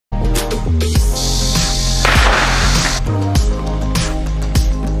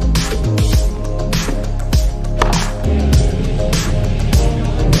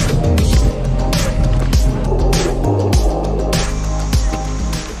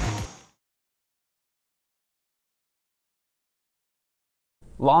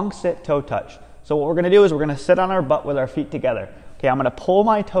Long sit, toe touch. So what we're going to do is we're going to sit on our butt with our feet together. Okay, I'm going to pull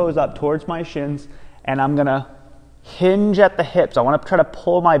my toes up towards my shins, and I'm going to hinge at the hips. I want to try to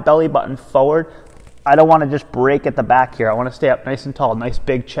pull my belly button forward. I don't want to just break at the back here. I want to stay up nice and tall, nice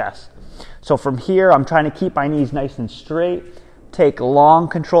big chest. So from here, I'm trying to keep my knees nice and straight, take long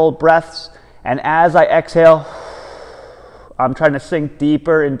controlled breaths, and as I exhale, I'm trying to sink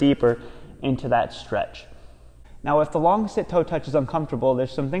deeper and deeper into that stretch. Now, if the long sit toe touch is uncomfortable,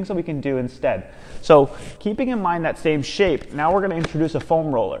 there's some things that we can do instead. So keeping in mind that same shape, now we're going to introduce a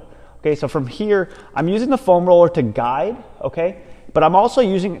foam roller. Okay, so from here, I'm using the foam roller to guide, okay, but I'm also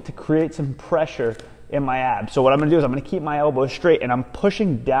using it to create some pressure in my abs. So what I'm going to do is I'm going to keep my elbows straight, and I'm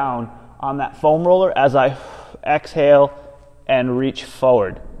pushing down on that foam roller as I exhale and reach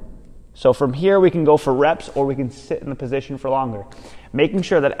forward. So from here, we can go for reps, or we can sit in the position for longer, making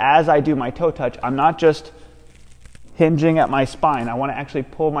sure that as I do my toe touch, I'm not just hinging at my spine. I want to actually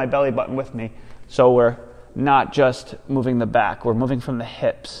pull my belly button with me, so we're not just moving the back, we're moving from the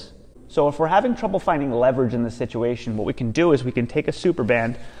hips. So if we're having trouble finding leverage in this situation, what we can do is we can take a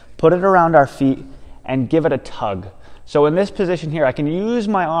Superband, put it around our feet, and give it a tug. So in this position here, I can use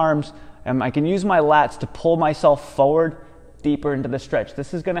my arms and I can use my lats to pull myself forward deeper into the stretch.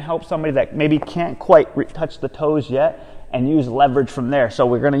 This is going to help somebody that maybe can't quite touch the toes yet and use leverage from there. So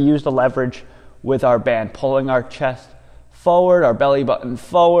we're going to use the leverage with our band, pulling our chest forward, our belly button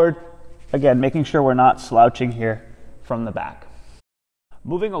forward. Again, making sure we're not slouching here from the back.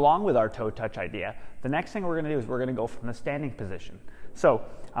 Moving along with our toe touch idea, the next thing we're going to do is we're going to go from the standing position. So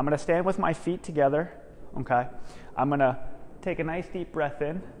I'm going to stand with my feet together, okay? I'm going to take a nice deep breath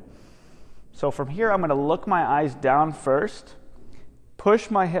in. So from here, I'm going to look my eyes down first,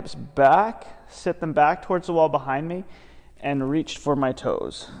 push my hips back, sit them back towards the wall behind me, and reach for my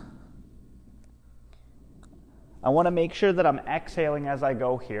toes. I want to make sure that I'm exhaling as I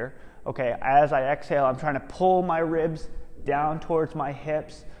go here. Okay, as I exhale, I'm trying to pull my ribs down towards my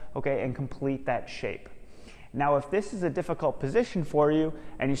hips, okay, and complete that shape. Now, if this is a difficult position for you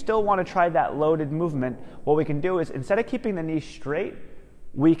and you still want to try that loaded movement, what we can do is instead of keeping the knees straight,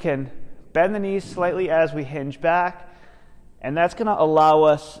 we can bend the knees slightly as we hinge back, and that's going to allow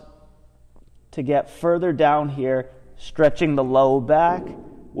us to get further down here, stretching the low back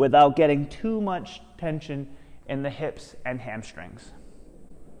without getting too much tension in the hips and hamstrings.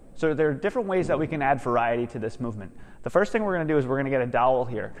 So there are different ways that we can add variety to this movement. The first thing we're going to do is we're going to get a dowel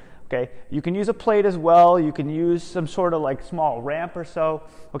here. Okay, you can use a plate as well. You can use some sort of like small ramp or so.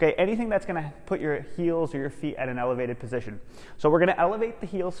 Okay, anything that's going to put your heels or your feet at an elevated position. So we're going to elevate the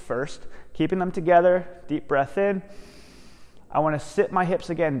heels first, keeping them together. Deep breath in. I want to sit my hips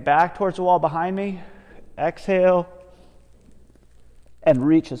again back towards the wall behind me. Exhale and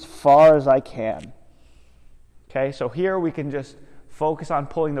reach as far as I can. Okay, so here we can just focus on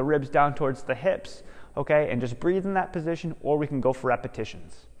pulling the ribs down towards the hips, okay, and just breathe in that position, or we can go for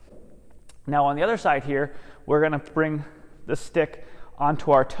repetitions. Now on the other side here, we're going to bring the stick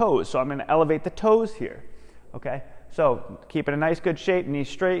onto our toes. So I'm going to elevate the toes here, okay? So keep it a nice good shape, knees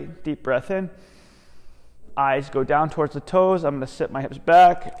straight, deep breath in. Eyes go down towards the toes. I'm going to sit my hips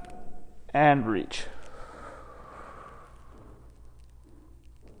back and reach.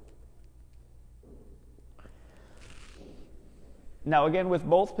 Now again, with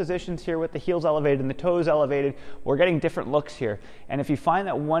both positions here, with the heels elevated and the toes elevated, we're getting different looks here. And if you find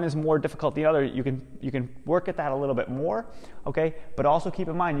that one is more difficult than the other, you can work at that a little bit more, okay? But also keep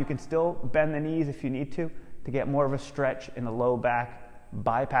in mind, you can still bend the knees if you need to get more of a stretch in the low back,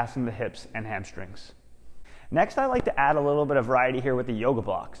 bypassing the hips and hamstrings. Next, I like to add a little bit of variety here with the yoga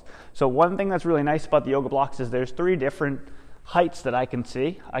blocks. So one thing that's really nice about the yoga blocks is there's 3 different heights that I can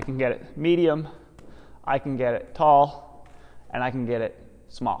see. I can get it medium, I can get it tall, and I can get it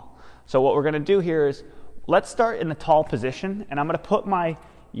small. So what we're going to do here is, let's start in the tall position, and I'm going to put my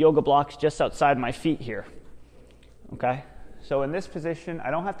yoga blocks just outside my feet here, okay? So in this position,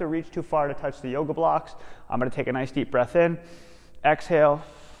 I don't have to reach too far to touch the yoga blocks. I'm going to take a nice deep breath in, exhale,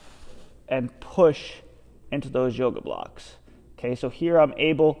 and push into those yoga blocks, okay? So here I'm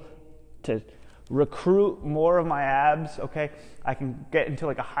able to recruit more of my abs, okay? I can get into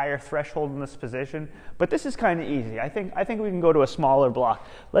like a higher threshold in this position, but this is kind of easy. I think we can go to a smaller block.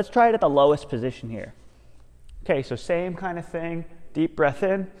 Let's try it at the lowest position here. Okay, so same kind of thing. Deep breath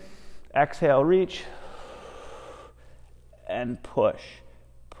in, exhale, reach, and push,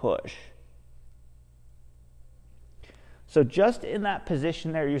 push. So just in that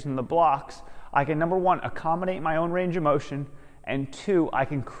position there, using the blocks, I can, number one, accommodate my own range of motion, and 2, I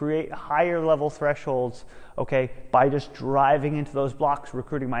can create higher level thresholds, okay, by just driving into those blocks,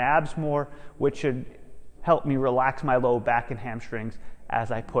 recruiting my abs more, which should help me relax my low back and hamstrings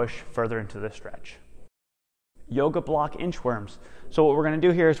as I push further into the stretch. Yoga block inchworms. So what we're going to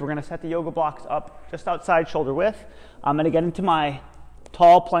do here is we're going to set the yoga blocks up just outside shoulder width. I'm going to get into my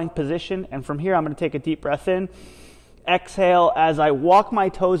tall plank position, and from here I'm going to take a deep breath in. Exhale as I walk my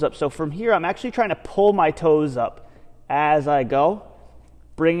toes up. So from here I'm actually trying to pull my toes up as I go,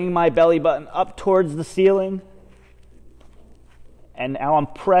 bringing my belly button up towards the ceiling. And now I'm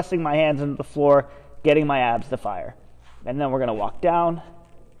pressing my hands into the floor, getting my abs to fire. And then we're going to walk down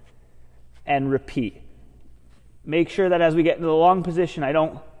and repeat. Make sure that as we get into the long position, I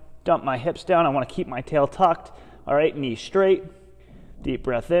don't dump my hips down. I want to keep my tail tucked. All right, knees straight. Deep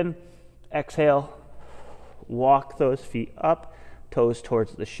breath in. Exhale. Walk those feet up, toes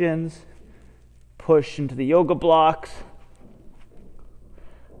towards the shins. Push into the yoga blocks.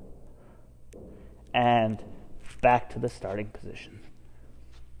 And back to the starting position.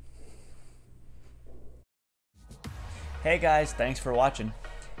 Hey guys, thanks for watching.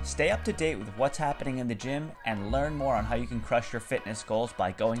 Stay up to date with what's happening in the gym and learn more on how you can crush your fitness goals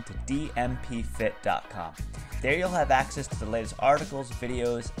by going to DMPFIT.com. There you'll have access to the latest articles,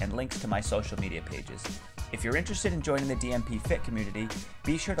 videos, and links to my social media pages. If you're interested in joining the DMPFIT community,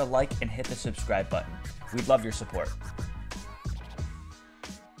 be sure to like and hit the subscribe button. We'd love your support.